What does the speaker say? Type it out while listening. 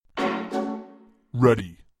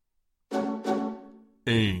Ready.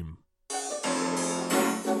 Aim.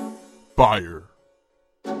 Fire.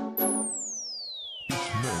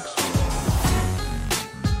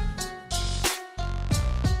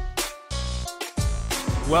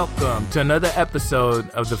 Welcome to another episode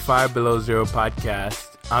of the Fire Below Zero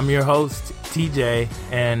podcast. I'm your host, TJ,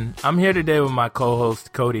 and I'm here today with my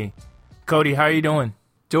co-host, Cody. Cody, how are you doing?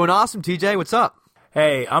 Doing awesome, TJ. What's up?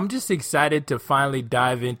 Hey, I'm just excited to finally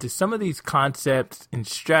dive into some of these concepts and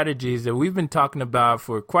strategies that we've been talking about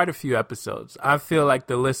for quite a few episodes. I feel like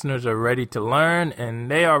the listeners are ready to learn, and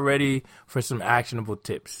they are ready for some actionable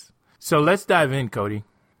tips. So let's dive in, Cody.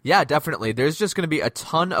 Yeah, definitely. There's just going to be a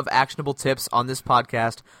ton of actionable tips on this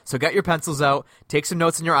podcast. So get your pencils out, take some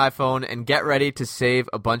notes on your iPhone, and get ready to save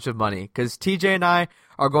a bunch of money. Because TJ and I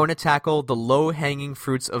are going to tackle the low-hanging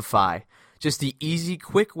fruits of FI. Just the easy,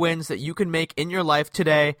 quick wins that you can make in your life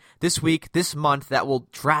today, this week, this month that will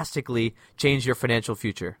drastically change your financial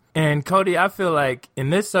future. And Cody, I feel like in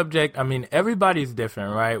this subject, everybody's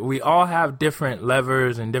different, right? We all have different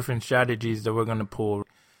levers and different strategies that we're going to pull.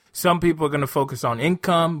 Some people are going to focus on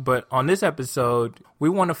income, but on this episode, we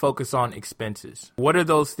want to focus on expenses. What are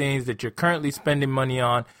those things that you're currently spending money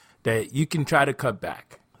on that you can try to cut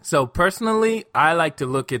back? So personally, I like to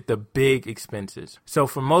look at the big expenses. So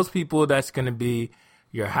for most people, that's going to be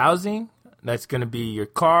your housing, that's going to be your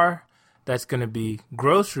car, that's going to be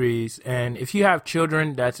groceries, and if you have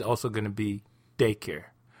children, that's also going to be daycare.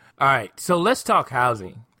 All right, so let's talk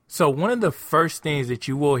housing. So one of the first things that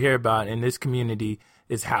you will hear about in this community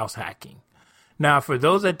is house hacking. Now, for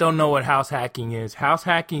those that don't know what house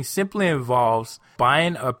hacking simply involves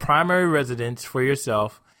buying a primary residence for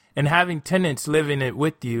yourself and having tenants live in it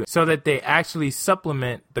with you so that they actually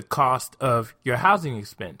supplement the cost of your housing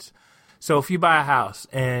expense. So if you buy a house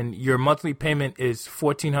and your monthly payment is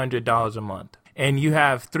 $1,400 a month and you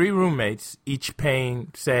have 3 roommates, each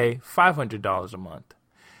paying, say, $500 a month,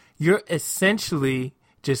 you're essentially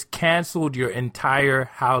just canceled your entire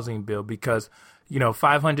housing bill because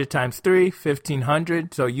 500 times 3,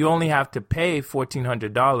 1,500. So you only have to pay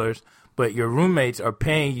 $1,400, but your roommates are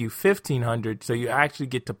paying you $1,500. So you actually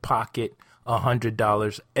get to pocket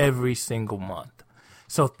 $100 every single month.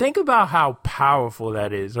 So think about how powerful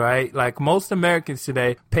that is, right? Like most Americans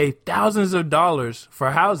today pay thousands of dollars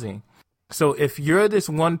for housing. So if you're this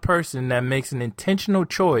one person that makes an intentional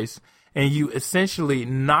choice and you essentially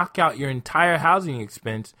knock out your entire housing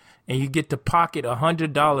expense and you get to pocket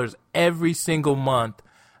 $100 every single month,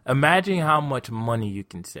 imagine how much money you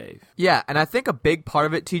can save. Yeah, and I think a big part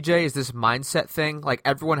of it, TJ, is this mindset thing. Like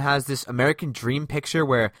everyone has this American dream picture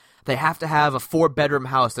where they have to have a 4-bedroom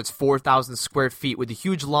house that's 4,000 square feet with a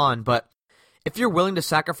huge lawn. But if you're willing to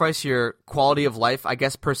sacrifice your quality of life, I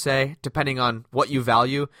guess per se, depending on what you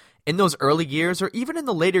value, in those early years or even in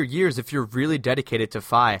the later years if you're really dedicated to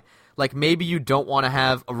FI, like maybe you don't want to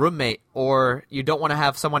have a roommate or you don't want to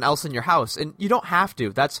have someone else in your house. And you don't have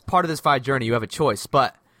to. That's part of this FI journey. You have a choice.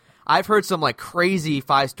 But I've heard some crazy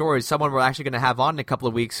FI stories. Someone we're actually going to have on in a couple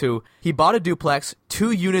of weeks who he bought a duplex,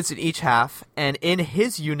 2 units in each half. And in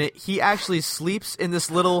his unit, he actually sleeps in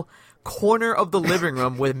this little corner of the living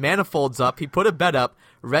room with manifolds up. He put a bed up,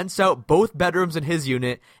 rents out both bedrooms in his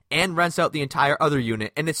unit, and rents out the entire other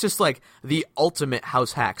unit. And it's just like the ultimate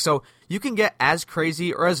house hack. So you can get as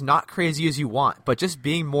crazy or as not crazy as you want, but just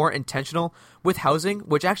being more intentional with housing,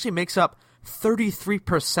 which actually makes up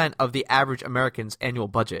 33% of the average American's annual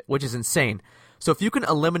budget, which is insane. So if you can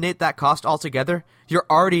eliminate that cost altogether, you're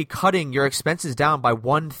already cutting your expenses down by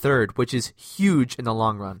 1/3, which is huge in the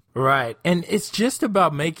long run. Right. And it's just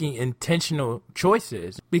about making intentional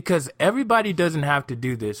choices because everybody doesn't have to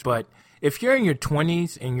do this. But if you're in your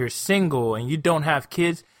 20s and you're single and you don't have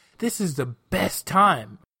kids, this is the best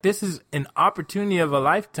time. This is an opportunity of a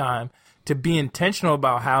lifetime to be intentional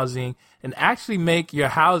about housing and actually make your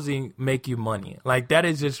housing make you money. Like that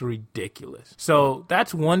is just ridiculous. So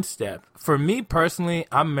that's one step. For me personally,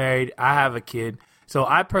 I'm married. I have a kid. So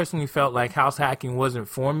I personally felt like house hacking wasn't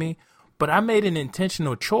for me, but I made an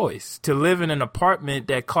intentional choice to live in an apartment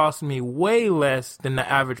that cost me way less than the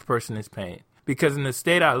average person is paying. Because in the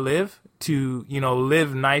state I live, to,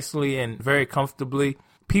 live nicely and very comfortably,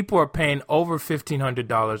 people are paying over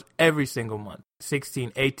 $1,500 every single month,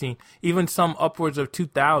 16, 18, even some upwards of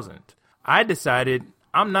 2,000. I decided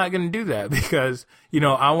I'm not going to do that because,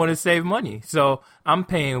 I want to save money. So I'm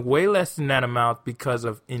paying way less than that amount because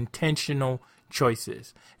of intentional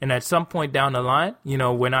choices. And at some point down the line,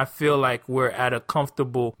 when I feel like we're at a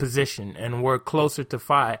comfortable position and we're closer to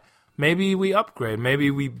FI, maybe we upgrade.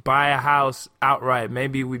 Maybe we buy a house outright.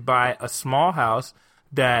 Maybe we buy a small house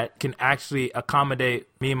that can actually accommodate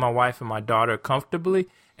me and my wife and my daughter comfortably.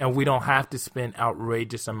 and we don't have to spend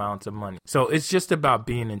outrageous amounts of money. So it's just about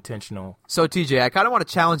being intentional. So TJ, I kind of want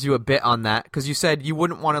to challenge you a bit on that, because you said you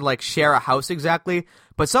wouldn't want to like share a house exactly,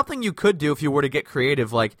 but something you could do if you were to get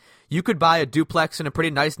creative, like you could buy a duplex in a pretty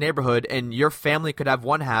nice neighborhood and your family could have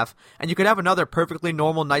one half and you could have another perfectly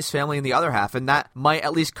normal nice family in the other half, and that might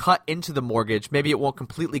at least cut into the mortgage. Maybe it won't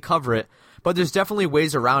completely cover it, but there's definitely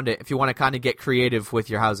ways around it if you want to kind of get creative with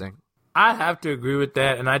your housing. I have to agree with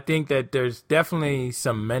that, and I think that there's definitely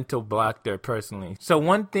some mental block there personally. So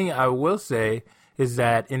one thing I will say is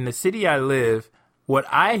that in the city I live, what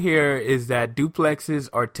I hear is that duplexes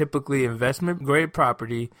are typically investment-grade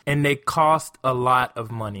property, and they cost a lot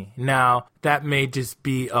of money. Now, that may just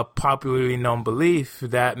be a popularly known belief.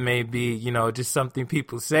 That may be, just something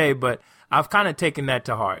people say, but I've kind of taken that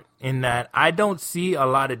to heart in that I don't see a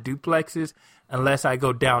lot of duplexes unless I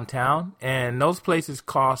go downtown, and those places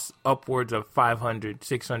cost upwards of $500,000,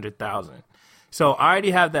 $600,000. So I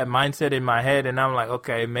already have that mindset in my head, and I'm like,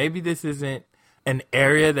 okay, maybe this isn't an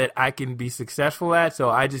area that I can be successful at, so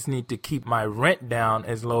I just need to keep my rent down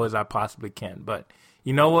as low as I possibly can. But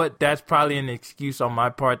you know what? That's probably an excuse on my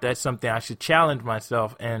part. That's something I should challenge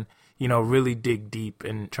myself and, really dig deep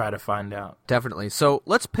and try to find out. Definitely. So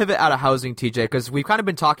let's pivot out of housing, TJ, because we've kind of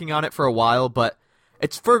been talking on it for a while, but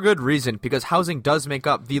it's for good reason, because housing does make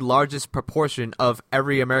up the largest proportion of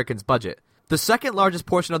every American's budget. The second largest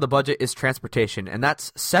portion of the budget is transportation, and that's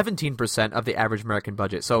 17% of the average American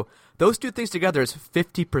budget. So those two things together is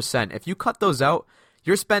 50%. If you cut those out,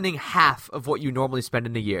 you're spending half of what you normally spend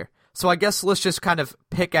in a year. So I guess let's just kind of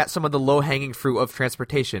pick at some of the low-hanging fruit of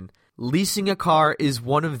transportation. Leasing a car is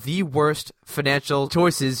one of the worst financial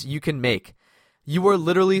choices you can make. You are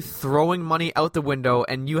literally throwing money out the window,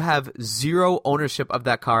 and you have zero ownership of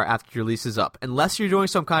that car after your lease is up. Unless you're doing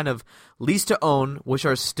some kind of lease to own, which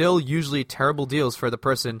are still usually terrible deals for the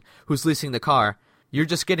person who's leasing the car, you're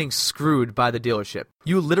just getting screwed by the dealership.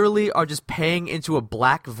 You literally are just paying into a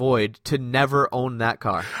black void to never own that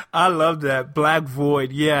car. I love that. Black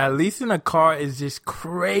void. Yeah, leasing a car is just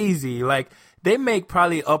crazy. Like, they make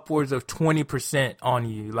probably upwards of 20% on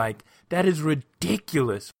you. Like, that is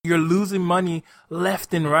ridiculous. You're losing money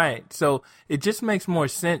left and right. So it just makes more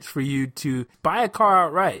sense for you to buy a car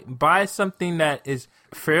outright. Buy something that is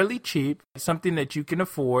fairly cheap, something that you can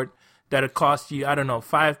afford, that'll cost you,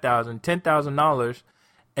 $5,000, $10,000,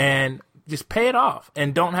 and just pay it off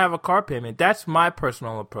and don't have a car payment. That's my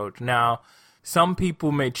personal approach. Now, some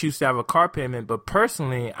people may choose to have a car payment, but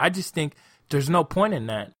personally, I just think there's no point in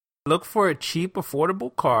that. Look for a cheap,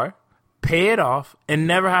 affordable car, pay it off, and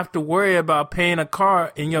never have to worry about paying a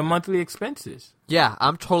car in your monthly expenses. Yeah,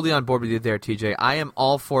 I'm totally on board with you there, TJ. I am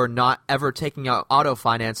all for not ever taking out auto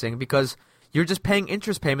financing, because you're just paying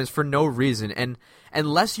interest payments for no reason. And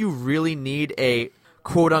unless you really need a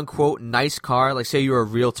quote-unquote nice car, like say you're a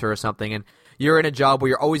realtor or something, and you're in a job where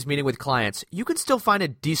you're always meeting with clients, you can still find a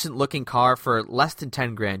decent-looking car for less than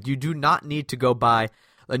 $10,000. You do not need to go buy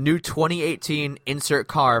a new 2018 insert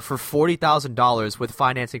car for $40,000 with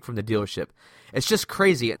financing from the dealership. It's just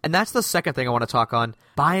crazy. And that's the second thing I want to talk on.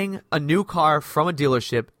 Buying a new car from a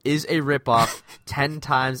dealership is a ripoff 10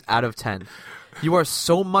 times out of 10. You are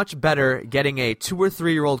so much better getting a 2 or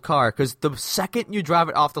 3 year old car, because the second you drive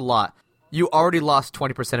it off the lot, you already lost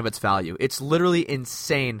 20% of its value. It's literally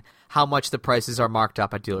insane how much the prices are marked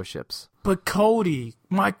up at dealerships. But Cody,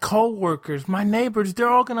 my coworkers, my neighbors, they're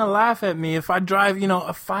all going to laugh at me if I drive, a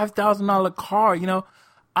 $5,000 car.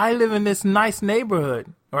 I live in this nice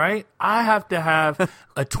neighborhood, right? I have to have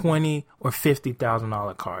a $20,000 or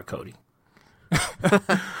 $50,000 car, Cody.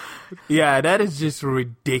 Yeah, that is just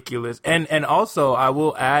ridiculous. And also, I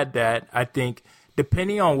will add that I think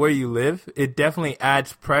depending on where you live, it definitely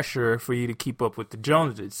adds pressure for you to keep up with the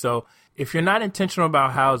Joneses. So if you're not intentional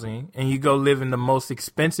about housing and you go live in the most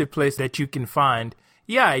expensive place that you can find,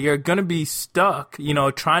 yeah, you're going to be stuck,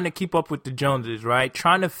 trying to keep up with the Joneses, right?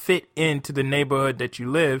 Trying to fit into the neighborhood that you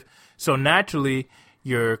live. So naturally,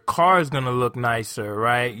 your car is going to look nicer,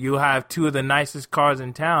 right? You'll have 2 of the nicest cars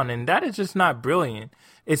in town, and that is just not brilliant.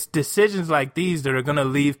 It's decisions like these that are going to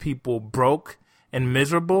leave people broke and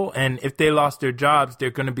miserable, and if they lost their jobs,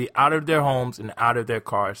 they're going to be out of their homes and out of their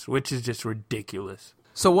cars, which is just ridiculous.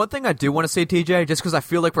 So one thing I do want to say, TJ, just because I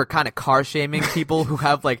feel like we're kind of car shaming people who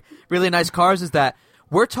have like really nice cars, is that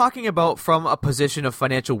we're talking about from a position of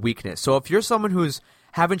financial weakness. So if you're someone who's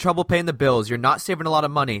having trouble paying the bills, you're not saving a lot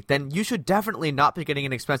of money, then you should definitely not be getting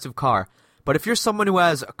an expensive car. But if you're someone who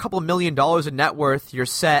has a couple $1 million in net worth, you're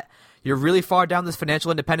set, you're really far down this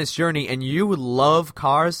financial independence journey, and you love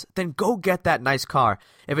cars, then go get that nice car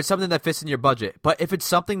if it's something that fits in your budget. But if it's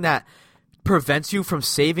something that prevents you from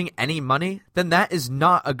saving any money, then that is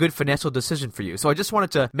not a good financial decision for you. So I just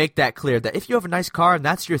wanted to make that clear that if you have a nice car and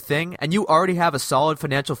that's your thing and you already have a solid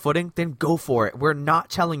financial footing, then go for it. We're not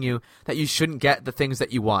telling you that you shouldn't get the things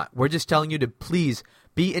that you want. We're just telling you to please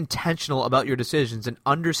be intentional about your decisions and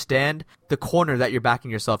understand the corner that you're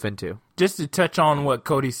backing yourself into. Just to touch on what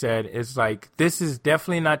Cody said, it's like, this is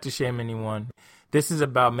definitely not to shame anyone. This is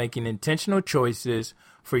about making intentional choices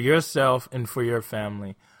for yourself and for your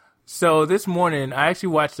family. So this morning, I actually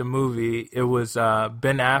watched a movie. It was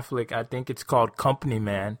Ben Affleck. I think it's called Company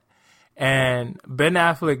Man. And Ben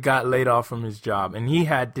Affleck got laid off from his job. And he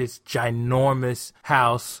had this ginormous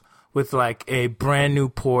house with like a brand new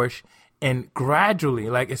Porsche. And gradually,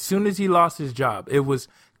 like as soon as he lost his job, it was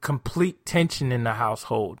complete tension in the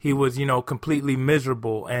household. He was, completely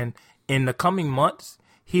miserable. And in the coming months,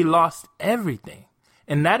 he lost everything.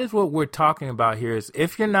 And that is what we're talking about here is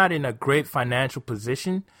if you're not in a great financial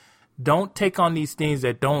position, don't take on these things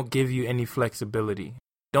that don't give you any flexibility.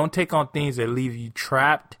 Don't take on things that leave you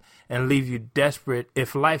trapped and leave you desperate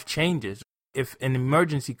if life changes, if an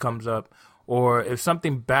emergency comes up, or if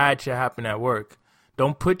something bad should happen at work.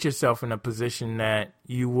 Don't put yourself in a position that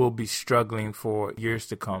you will be struggling for years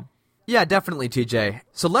to come. Yeah, definitely, TJ.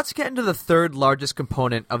 So let's get into the third largest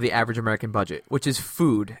component of the average American budget, which is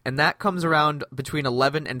food. And that comes around between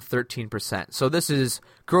 11 and 13%. So this is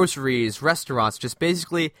groceries, restaurants, just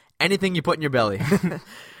basically anything you put in your belly.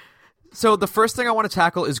 So the first thing I want to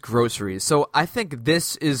tackle is groceries. So I think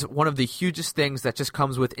this is one of the hugest things that just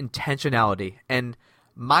comes with intentionality. And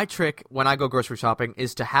my trick when I go grocery shopping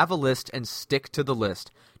is to have a list and stick to the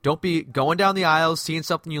list. Don't be going down the aisles, seeing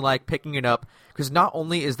something you like, picking it up, because not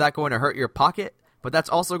only is that going to hurt your pocket, but that's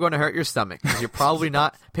also going to hurt your stomach, because you're probably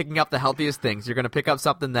not picking up the healthiest things. You're going to pick up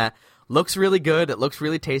something that looks really good, it looks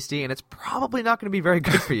really tasty, and it's probably not going to be very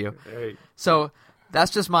good for you. Hey. So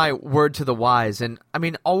that's just my word to the wise. And I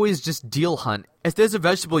mean, always just deal hunt. If there's a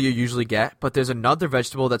vegetable you usually get, but there's another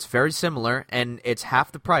vegetable that's very similar, and it's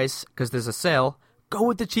half the price because there's a sale, go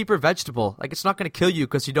with the cheaper vegetable. Like, it's not going to kill you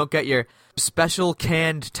because you don't get your special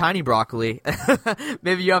canned tiny broccoli.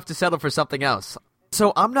 Maybe you have to settle for something else.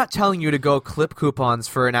 So I'm not telling you to go clip coupons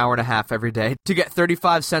for an hour and a half every day to get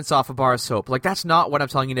 35 cents off a bar of soap. Like, that's not what I'm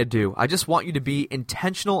telling you to do. I just want you to be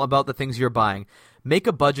intentional about the things you're buying. Make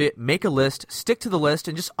a budget, make a list, stick to the list,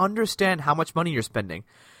 and just understand how much money you're spending.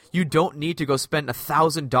 You don't need to go spend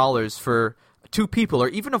 $1,000 for 2 people or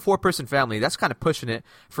even a 4-person family. That's kind of pushing it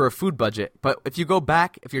for a food budget. But if you go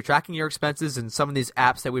back, if you're tracking your expenses in some of these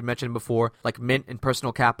apps that we mentioned before, like Mint and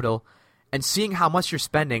Personal Capital, and seeing how much you're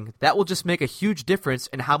spending, that will just make a huge difference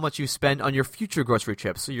in how much you spend on your future grocery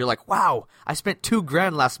trips. So you're like, wow, I spent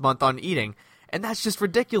 $2,000 last month on eating, and that's just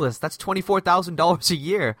ridiculous. That's $24,000 a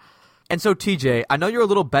year. And so, TJ, I know you're a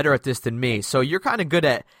little better at this than me, so you're kind of good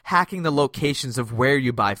at hacking the locations of where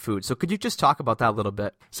you buy food. So could you just talk about that a little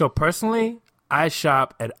bit? So personally, I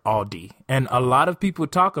shop at Aldi, and a lot of people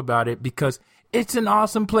talk about it because it's an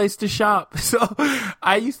awesome place to shop. So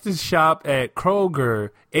I used to shop at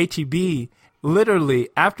Kroger, H-E-B. Literally,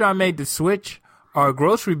 after I made the switch, our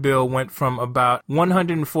grocery bill went from about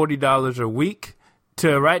 $140 a week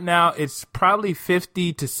to right now it's probably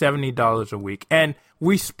 $50 to $70 a week. And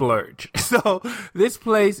we splurge. So this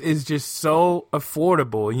place is just so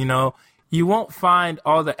affordable, you know. You won't find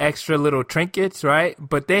all the extra little trinkets, right?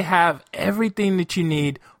 But they have everything that you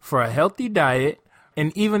need for a healthy diet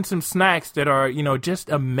and even some snacks that are, you know, just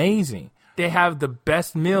amazing. They have the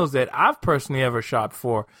best meals that I've personally ever shopped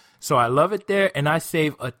for. So I love it there, and I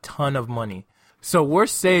save a ton of money. So we're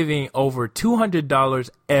saving over $200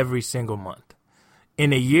 every single month.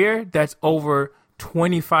 In a year, that's over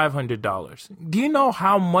 $2,500. Do you know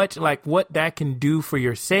how much, like, what that can do for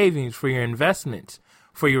your savings, for your investments,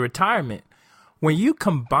 for your retirement? When you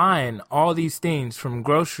combine all these things from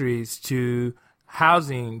groceries to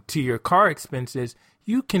housing to your car expenses,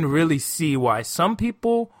 you can really see why some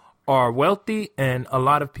people are wealthy and a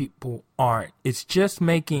lot of people aren't. It's just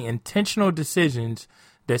making intentional decisions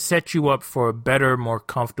that set you up for a better, more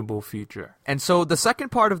comfortable future. And so the second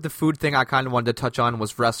part of the food thing I kind of wanted to touch on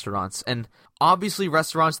was restaurants. And obviously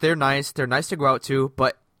restaurants, they're nice to go out to,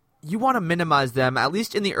 but you want to minimize them, at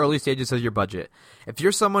least in the early stages of your budget. If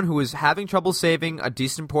you're someone who is having trouble saving a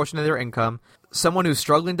decent portion of their income, someone who's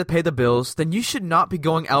struggling to pay the bills, then you should not be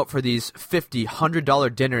going out for these $50,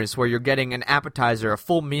 $100 dinners where you're getting an appetizer, a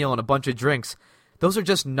full meal, and a bunch of drinks. Those are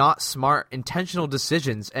just not smart, intentional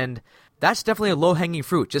decisions, and that's definitely a low-hanging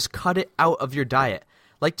fruit. Just cut it out of your diet.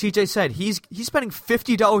 Like TJ said, he's spending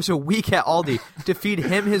 $50 a week at Aldi to feed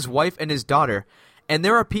him, his wife, and his daughter. And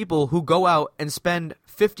there are people who go out and spend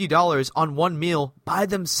 $50 on one meal by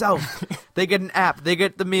themselves. They get an app, they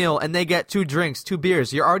get the meal, and they get 2 drinks, 2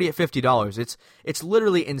 beers. You're already at $50. It's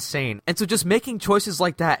literally insane. And so just making choices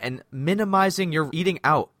like that and minimizing your eating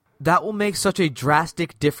out, that will make such a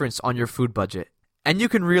drastic difference on your food budget. And you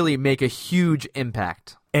can really make a huge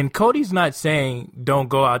impact. And Cody's not saying don't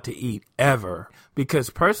go out to eat ever. Because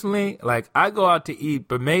personally, like, I go out to eat,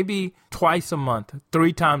 but maybe twice a month,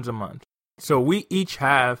 3 times a month. So we each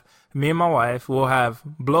have, me and my wife will have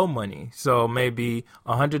blow money. So maybe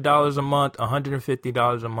 $100 a month,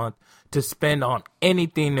 $150 a month to spend on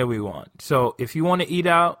anything that we want. So if you want to eat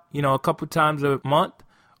out, a couple times a month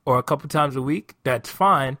or a couple times a week, that's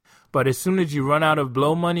fine. But as soon as you run out of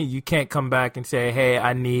blow money, you can't come back and say, hey,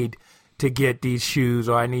 I need to get these shoes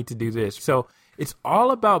or I need to do this. So it's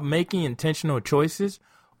all about making intentional choices,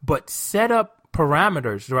 but set up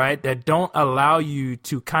parameters, right, that don't allow you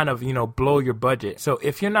to kind of, blow your budget. So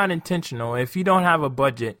if you're not intentional, if you don't have a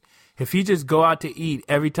budget, if you just go out to eat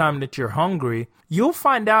every time that you're hungry, you'll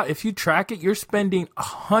find out if you track it, you're spending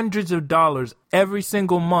hundreds of dollars every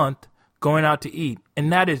single month going out to eat.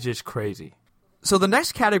 And that is just crazy. So the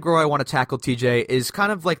next category I want to tackle, TJ, is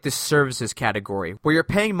kind of like the services category, where you're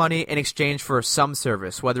paying money in exchange for some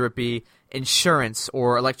service, whether it be insurance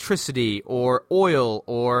or electricity or oil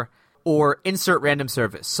or insert random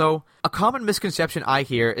service. So a common misconception I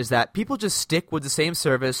hear is that people just stick with the same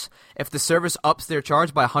service. If the service ups their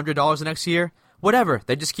charge by $100 the next year, whatever,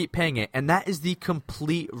 they just keep paying it. And that is the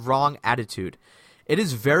complete wrong attitude. It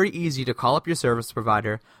is very easy to call up your service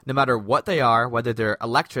provider, no matter what they are, whether they're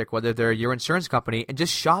electric, whether they're your insurance company, and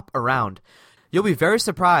just shop around. You'll be very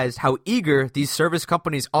surprised how eager these service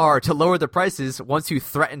companies are to lower the prices once you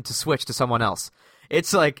threaten to switch to someone else.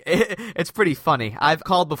 It's like, it's pretty funny. I've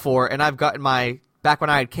called before, and I've gotten back when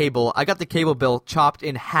I had cable, I got the cable bill chopped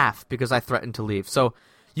in half because I threatened to leave. So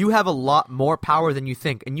you have a lot more power than you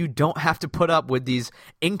think, and you don't have to put up with these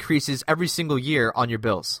increases every single year on your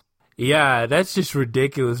bills. Yeah, that's just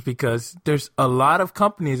ridiculous because there's a lot of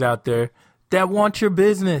companies out there that want your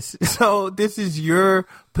business. So this is your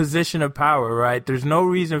position of power, right? There's no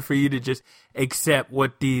reason for you to just accept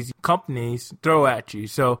what these companies throw at you.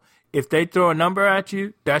 So if they throw a number at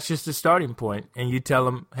you, that's just a starting point. And you tell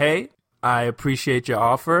them, hey, I appreciate your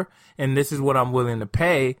offer, and this is what I'm willing to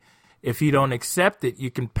pay. If you don't accept it, you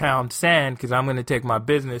can pound sand because I'm going to take my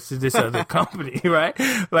business to this other company, right?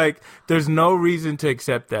 Like, there's no reason to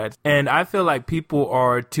accept that. And I feel like people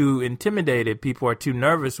are too intimidated. People are too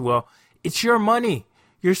nervous. Well, it's your money.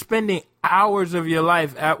 You're spending hours of your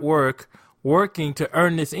life at work working to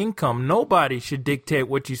earn this income. Nobody should dictate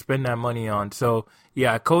what you spend that money on. So,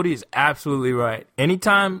 yeah, Cody is absolutely right.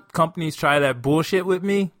 Anytime companies try that bullshit with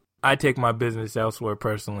me, I take my business elsewhere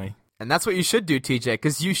personally. And that's what you should do, TJ,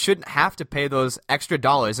 because you shouldn't have to pay those extra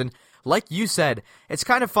dollars. And like you said, it's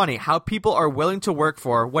kind of funny how people are willing to work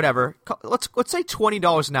for whatever. Let's say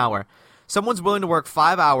 $20 an hour. Someone's willing to work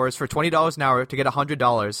 5 hours for $20 an hour to get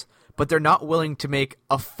 $100, but they're not willing to make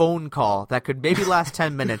a phone call that could maybe last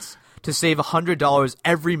 10 minutes to save $100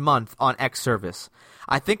 every month on X service.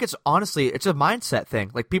 I think it's a mindset thing.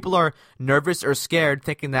 Like, people are nervous or scared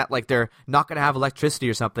thinking that, like, they're not going to have electricity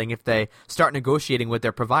or something if they start negotiating with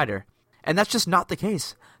their provider. And that's just not the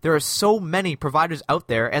case. There are so many providers out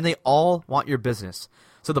there, and they all want your business.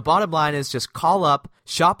 So the bottom line is just call up,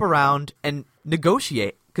 shop around, and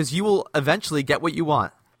negotiate, because you will eventually get what you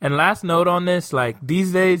want. And last note on this, like,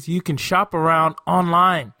 these days you can shop around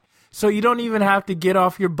online. So you don't even have to get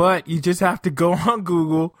off your butt. You just have to go on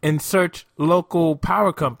Google and search local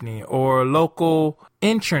power company or local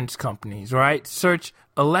insurance companies, right? Search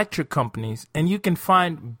electric companies, and you can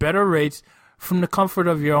find better rates from the comfort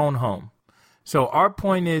of your own home. So our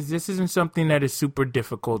point is, this isn't something that is super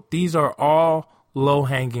difficult. These are all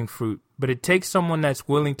low-hanging fruit, but it takes someone that's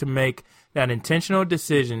willing to make that intentional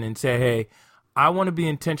decision and say, hey, I want to be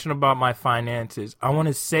intentional about my finances. I want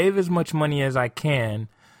to save as much money as I can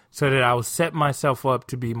so that I will set myself up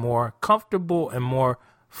to be more comfortable and more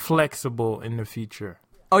flexible in the future.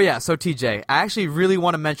 Oh yeah, so TJ, I actually really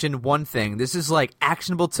want to mention one thing. This is like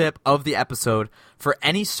actionable tip of the episode for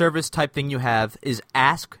any service type thing you have is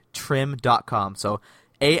asktrim.com. So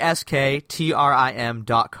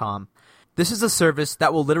ASKTRIM.com. This is a service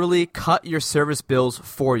that will literally cut your service bills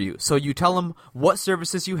for you. So you tell them what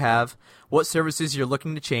services you have, what services you're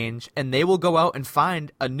looking to change, and they will go out and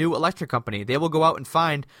find a new electric company. They will go out and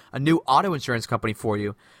find a new auto insurance company for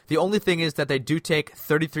you. The only thing is that they do take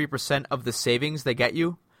 33% of the savings they get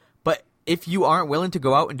you. But if you aren't willing to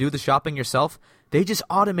go out and do the shopping yourself, they just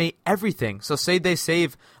automate everything. So say they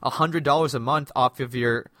save $100 a month off of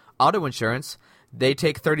your auto insurance. They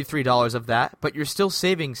take $33 of that, but you're still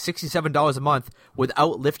saving $67 a month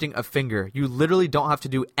without lifting a finger. You literally don't have to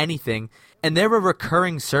do anything, and they're a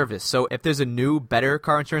recurring service. So if there's a new, better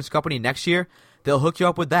car insurance company next year, they'll hook you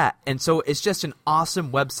up with that. And so it's just an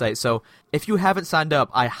awesome website. So if you haven't signed up,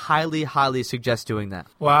 I highly, highly suggest doing that.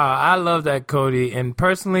 Wow, I love that, Cody. And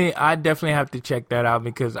personally, I definitely have to check that out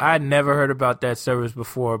because I had never heard about that service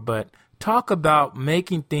before. But talk about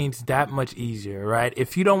making things that much easier, right?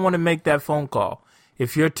 If you don't want to make that phone call,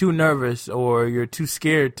 if you're too nervous or you're too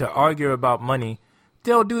scared to argue about money,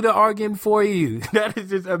 they'll do the arguing for you. That is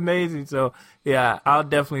just amazing. So, yeah, I'll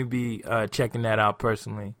definitely be checking that out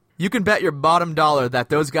personally. You can bet your bottom dollar that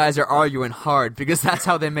those guys are arguing hard because that's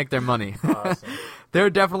how they make their money. Awesome.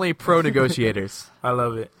 They're definitely pro negotiators. I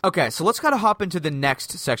love it. Okay, so let's kind of hop into the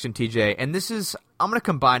next section, TJ. And this is, I'm going to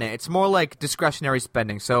combine it. It's more like discretionary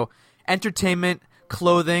spending. So entertainment,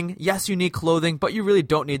 clothing. Yes, you need clothing, but you really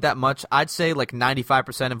don't need that much. I'd say like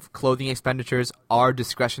 95% of clothing expenditures are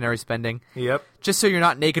discretionary spending. Yep. Just so you're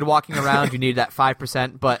not naked walking around, you need that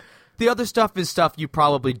 5%. But the other stuff is stuff you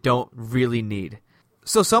probably don't really need.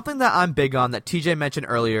 So something that I'm big on that TJ mentioned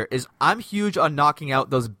earlier is I'm huge on knocking out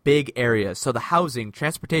those big areas. So the housing,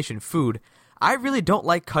 transportation, food. I really don't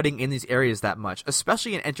like cutting in these areas that much,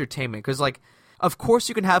 especially in entertainment. Because, like, of course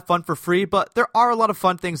you can have fun for free, but there are a lot of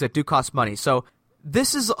fun things that do cost money. So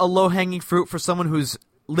this is a low-hanging fruit for someone who's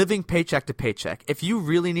living paycheck to paycheck. If you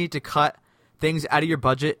really need to cut things out of your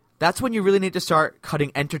budget, that's when you really need to start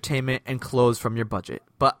cutting entertainment and clothes from your budget.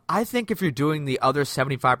 But I think if you're doing the other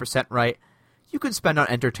 75% right, you can spend on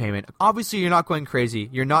entertainment. Obviously, you're not going crazy.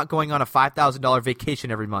 You're not going on a $5,000 vacation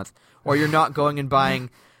every month. Or you're not going and buying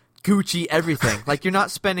Gucci everything. Like, you're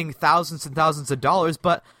not spending thousands and thousands of dollars,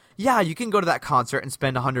 but yeah, you can go to that concert and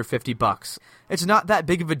spend $150. It's not that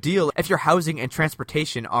big of a deal if your housing and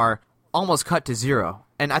transportation are almost cut to zero.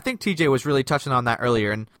 And I think TJ was really touching on that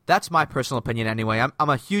earlier, and that's my personal opinion anyway. I'm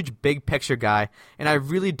a huge big picture guy, and I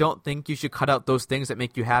really don't think you should cut out those things that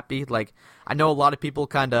make you happy. Like, I know a lot of people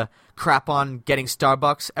kind of crap on getting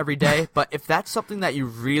Starbucks every day, but if that's something that you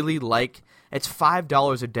really like, it's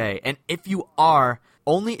 $5 a day. And if you are,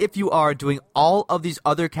 only if you are doing all of these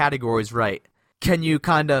other categories right, can you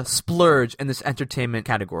kind of splurge in this entertainment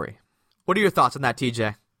category. What are your thoughts on that,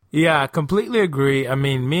 TJ? Yeah, I completely agree. I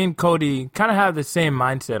mean, me and Cody kind of have the same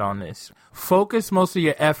mindset on this. Focus most of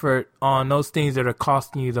your effort on those things that are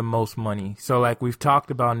costing you the most money. So like we've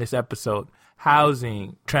talked about in this episode,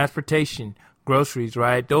 housing, transportation, groceries,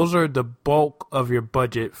 right? Those are the bulk of your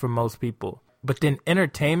budget for most people. But then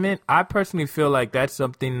entertainment, I personally feel like that's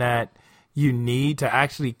something that you need to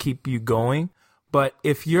actually keep you going. But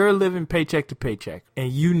if you're living paycheck to paycheck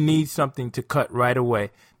and you need something to cut right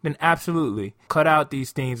away, then absolutely cut out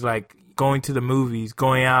these things like going to the movies,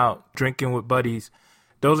 going out, drinking with buddies.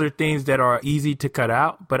 Those are things that are easy to cut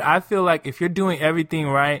out. But I feel like if you're doing everything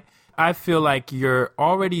right, I feel like you're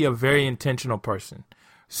already a very intentional person.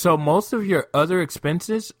 So most of your other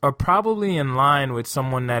expenses are probably in line with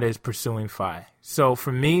someone that is pursuing FI. So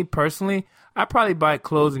for me personally, I probably buy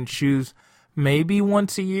clothes and shoes maybe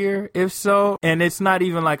once a year, if so. And it's not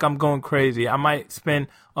even like I'm going crazy. I might spend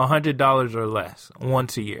 $100 or less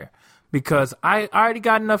once a year because I already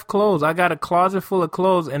got enough clothes. I got a closet full of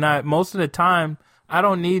clothes, and most of the time, I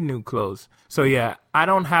don't need new clothes. So yeah, I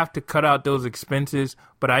don't have to cut out those expenses,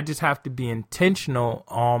 but I just have to be intentional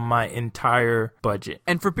on my entire budget.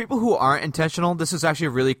 And for people who aren't intentional, this is actually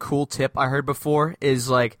a really cool tip I heard before, is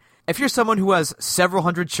like, if you're someone who has several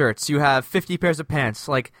hundred shirts, you have 50 pairs of pants,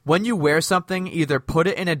 like when you wear something, either put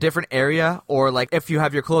it in a different area or like if you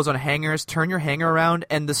have your clothes on hangers, turn your hanger around,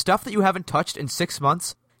 and the stuff that you haven't touched in 6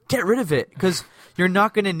 months, get rid of it because you're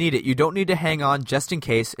not going to need it. You don't need to hang on just in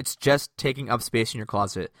case. It's just taking up space in your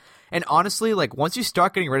closet. And honestly, like once you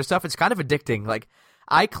start getting rid of stuff, it's kind of addicting. Like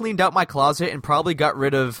I cleaned out my closet and probably got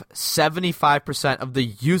rid of 75% of the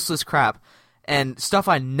useless crap and stuff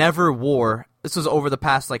I never wore. This was over the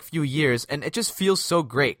past like few years, and it just feels so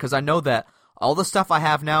great because I know that all the stuff I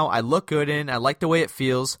have now, I look good in, I like the way it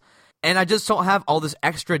feels, and I just don't have all this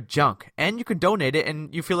extra junk. And you can donate it,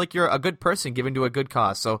 and you feel like you're a good person giving to a good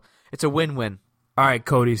cause, so it's a win-win. All right,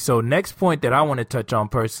 Cody, so next point that I want to touch on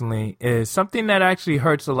personally is something that actually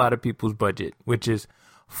hurts a lot of people's budget, which is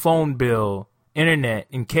phone bill, internet,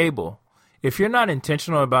 and cable. If you're not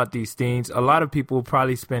intentional about these things, a lot of people will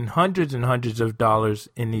probably spend hundreds and hundreds of dollars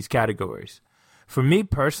in these categories. For me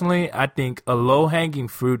personally, I think a low-hanging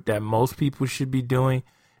fruit that most people should be doing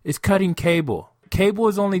is cutting cable. Cable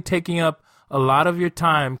is only taking up a lot of your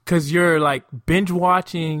time because you're like binge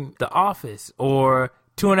watching The Office or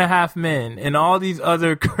Two and a Half Men and all these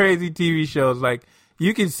other crazy TV shows. Like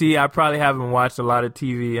you can see I probably haven't watched a lot of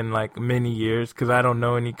TV in like many years because I don't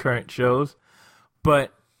know any current shows.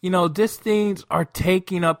 But, these things are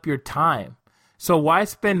taking up your time. So why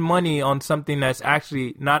spend money on something that's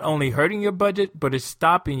actually not only hurting your budget, but is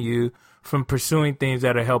stopping you from pursuing things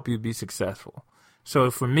that'll help you be successful? So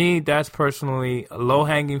for me, that's personally a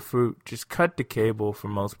low-hanging fruit. Just cut the cable for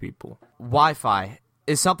most people. Wi-Fi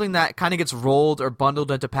is something that kind of gets rolled or bundled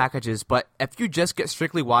into packages, but if you just get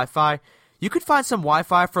strictly Wi-Fi, you could find some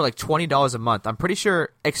Wi-Fi for like $20 a month. I'm pretty sure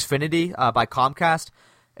Xfinity by Comcast,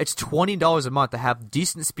 it's $20 a month to have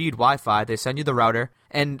decent speed Wi-Fi. They send you the router.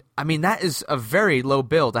 And, I mean, that is a very low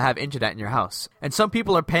bill to have internet in your house. And some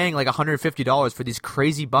people are paying like $150 for these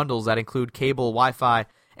crazy bundles that include cable, Wi-Fi,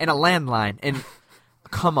 and a landline. And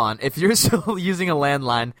come on, if you're still using a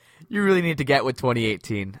landline, you really need to get with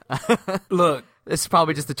 2018. Look. This is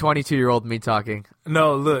probably just the 22-year-old me talking.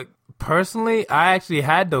 No, look. Personally, I actually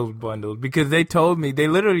had those bundles because they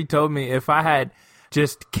literally told me if I had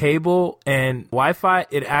just cable and Wi-Fi,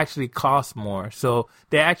 it actually costs more. So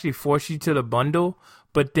they actually force you to the bundle,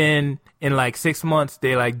 but then in like 6 months,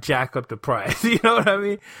 they like jack up the price. You know what I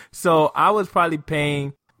mean? So I was probably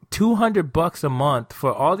paying $200 a month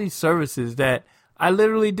for all these services that I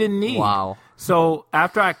literally didn't need. Wow. So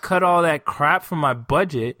after I cut all that crap from my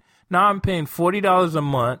budget, now I'm paying $40 a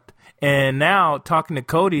month. And now, talking to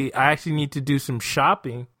Cody, I actually need to do some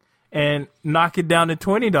shopping and knock it down to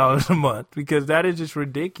 $20 a month because that is just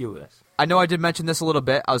ridiculous. I know I did mention this a little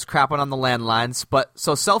bit. I was crapping on the landlines. But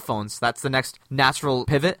so cell phones, that's the next natural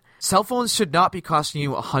pivot. Cell phones should not be costing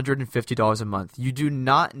you $150 a month. You do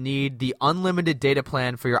not need the unlimited data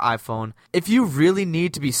plan for your iPhone. If you really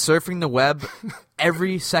need to be surfing the web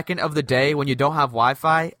every second of the day when you don't have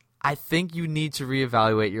Wi-Fi, I think you need to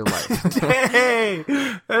reevaluate your life.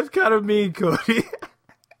 Dang, that's kind of mean, Cody.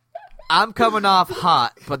 I'm coming off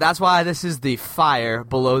hot, but that's why this is the Fire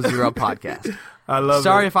Below Zero podcast. I love it.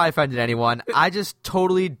 Sorry if I offended anyone. I just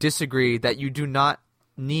totally disagree that you do not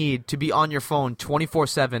need to be on your phone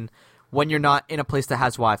 24/7 when you're not in a place that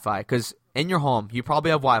has Wi-Fi. Because in your home, you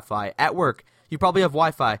probably have Wi-Fi. At work, you probably have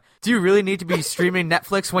Wi-Fi. Do you really need to be streaming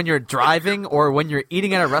Netflix when you're driving or when you're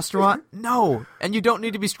eating at a restaurant? No. And you don't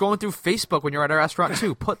need to be scrolling through Facebook when you're at a restaurant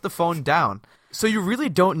too. Put the phone down. So you really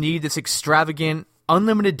don't need this extravagant,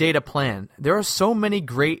 unlimited data plan. There are so many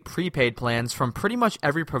great prepaid plans from pretty much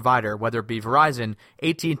every provider, whether it be Verizon,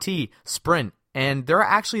 AT&T, Sprint. And there are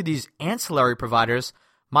actually these ancillary providers.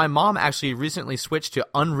 My mom actually recently switched to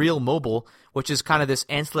Unreal Mobile, which is kind of this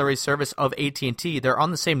ancillary service of AT&T. They're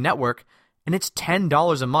on the same network. And it's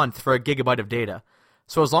 $10 a month for a gigabyte of data.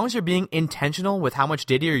 So as long as you're being intentional with how much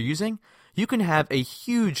data you're using, you can have a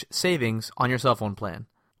huge savings on your cell phone plan.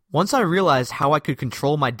 Once I realized how I could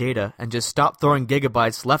control my data and just stop throwing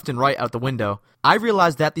gigabytes left and right out the window, I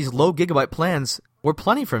realized that these low gigabyte plans were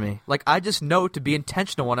plenty for me. Like, I just know to be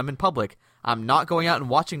intentional when I'm in public. I'm not going out and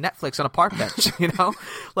watching Netflix on a park bench,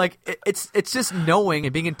 Like, it's just knowing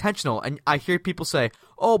and being intentional. And I hear people say,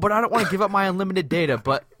 oh, but I don't want to give up my unlimited data.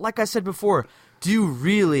 But like I said before, do you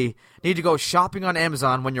really need to go shopping on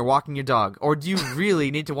Amazon when you're walking your dog? Or do you really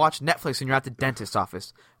need to watch Netflix when you're at the dentist's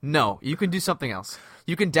office? No, you can do something else.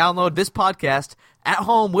 You can download this podcast at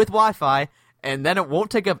home with Wi-Fi, and then it won't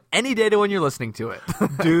take up any data when you're listening to it.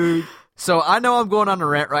 Dude. So I know I'm going on a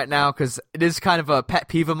rant right now because it is kind of a pet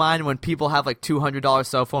peeve of mine when people have like $200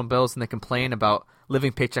 cell phone bills and they complain about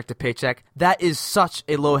living paycheck to paycheck. That is such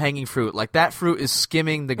a low-hanging fruit. Like, that fruit is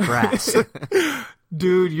skimming the grass.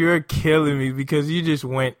 Dude, you're killing me because you just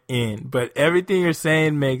went in. But everything you're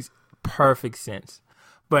saying makes perfect sense.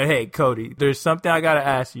 But hey, Cody, there's something I got to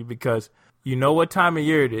ask you because you know what time of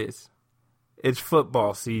year it is. It's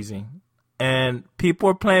football season. And people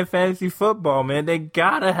are playing fantasy football, man. They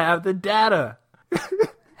gotta have the data.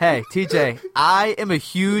 Hey, TJ, I am a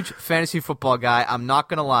huge fantasy football guy. I'm not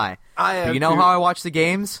going to lie. I am. But you know how I watch the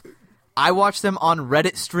games? I watch them on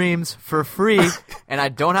Reddit streams for free, and I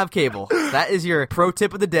don't have cable. That is your pro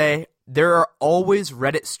tip of the day. There are always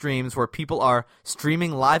Reddit streams where people are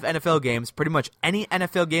streaming live NFL games, pretty much any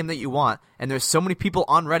NFL game that you want. And there's so many people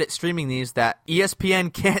on Reddit streaming these that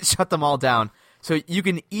ESPN can't shut them all down. So you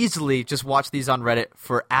can easily just watch these on Reddit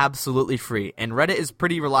for absolutely free. And Reddit is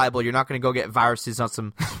pretty reliable. You're not going to go get viruses on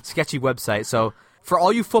some sketchy website. So for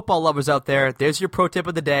all you football lovers out there, there's your pro tip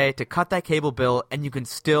of the day to cut that cable bill, and you can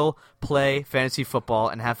still play fantasy football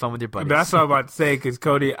and have fun with your buddies. That's what I'm about to say because,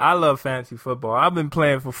 Cody, I love fantasy football. I've been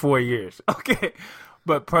playing for 4 years. Okay.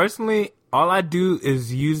 But personally, all I do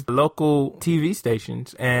is use local TV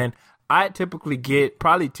stations, and I typically get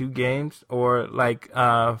probably 2 games or like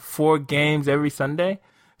 4 games every Sunday.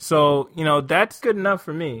 So, that's good enough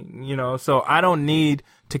for me, so I don't need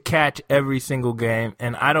to catch every single game,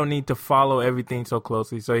 and I don't need to follow everything so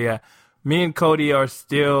closely. So, yeah, me and Cody are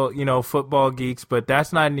still, football geeks, but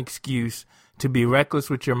that's not an excuse to be reckless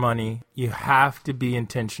with your money. You have to be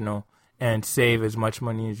intentional and save as much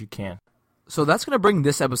money as you can. So that's going to bring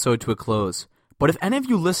this episode to a close. But if any of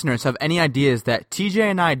you listeners have any ideas that TJ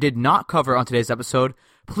and I did not cover on today's episode,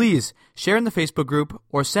 please share in the Facebook group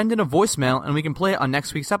or send in a voicemail and we can play it on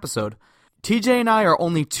next week's episode. TJ and I are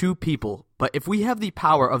only two people, but if we have the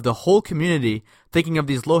power of the whole community thinking of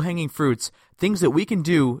these low-hanging fruits, things that we can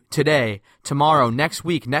do today, tomorrow, next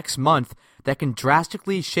week, next month that can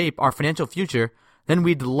drastically shape our financial future, then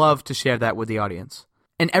we'd love to share that with the audience.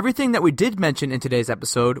 And everything that we did mention in today's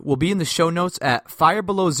episode will be in the show notes at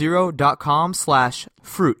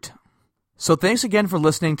firebelowzero.com/fruit. So thanks again for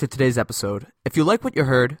listening to today's episode. If you like what you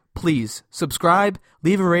heard, please subscribe,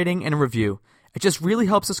 leave a rating, and a review. It just really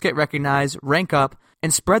helps us get recognized, rank up,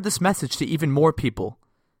 and spread this message to even more people.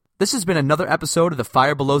 This has been another episode of the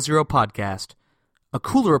Fire Below Zero podcast, a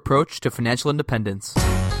cooler approach to financial independence.